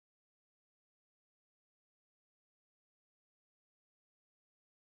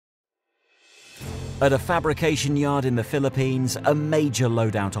At a fabrication yard in the Philippines, a major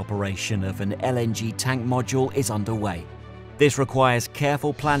loadout operation of an LNG tank module is underway. This requires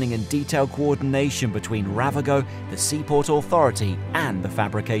careful planning and detailed coordination between Ravago, the Seaport Authority, and the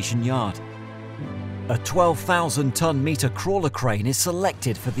fabrication yard. A 12,000-ton meter crawler crane is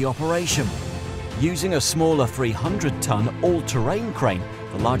selected for the operation. Using a smaller 300-ton all-terrain crane,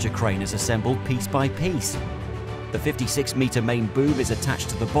 the larger crane is assembled piece by piece. The 56-meter main boom is attached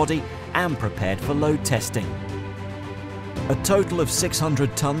to the body and prepared for load testing. A total of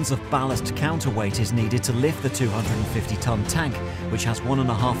 600 tons of ballast counterweight is needed to lift the 250-ton tank, which has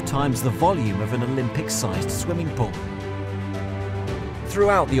 1.5 times the volume of an Olympic-sized swimming pool.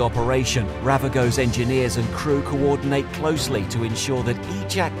 Throughout the operation, Ravago's engineers and crew coordinate closely to ensure that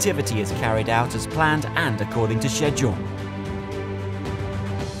each activity is carried out as planned and according to schedule.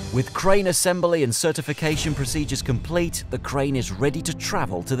 With crane assembly and certification procedures complete, the crane is ready to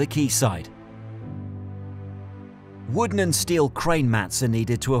travel to the quayside. Wooden and steel crane mats are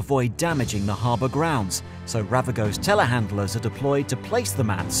needed to avoid damaging the harbour grounds, so Ravago's telehandlers are deployed to place the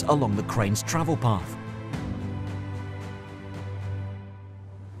mats along the crane's travel path.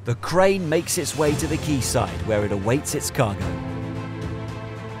 The crane makes its way to the quayside, where it awaits its cargo.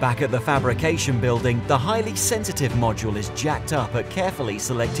 Back at the fabrication building, the highly sensitive module is jacked up at carefully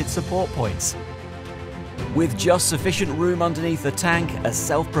selected support points. With just sufficient room underneath the tank, a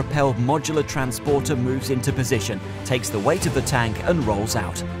self-propelled modular transporter moves into position, takes the weight of the tank and rolls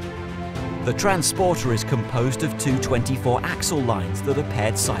out. The transporter is composed of two 24-axle lines that are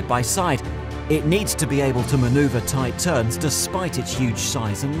paired side by side. It needs to be able to maneuver tight turns despite its huge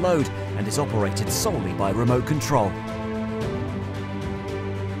size and load, and is operated solely by remote control.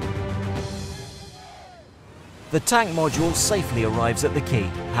 The tank module safely arrives at the quay.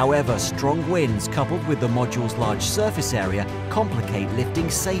 However, strong winds coupled with the module's large surface area complicate lifting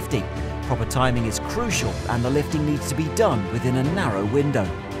safety. Proper timing is crucial, and the lifting needs to be done within a narrow window.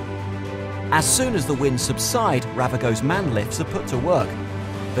 As soon as the winds subside, Ravago's man lifts are put to work.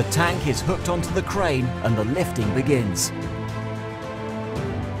 The tank is hooked onto the crane and the lifting begins.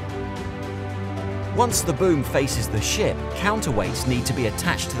 Once the boom faces the ship, counterweights need to be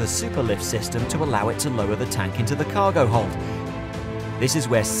attached to the superlift system to allow it to lower the tank into the cargo hold. This is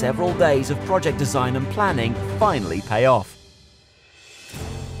where several days of project design and planning finally pay off.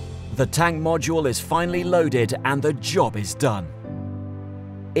 The tank module is finally loaded and the job is done.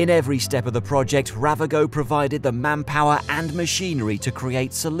 In every step of the project, Ravago provided the manpower and machinery to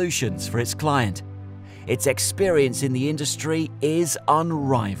create solutions for its client. Its experience in the industry is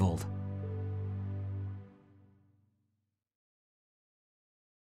unrivaled.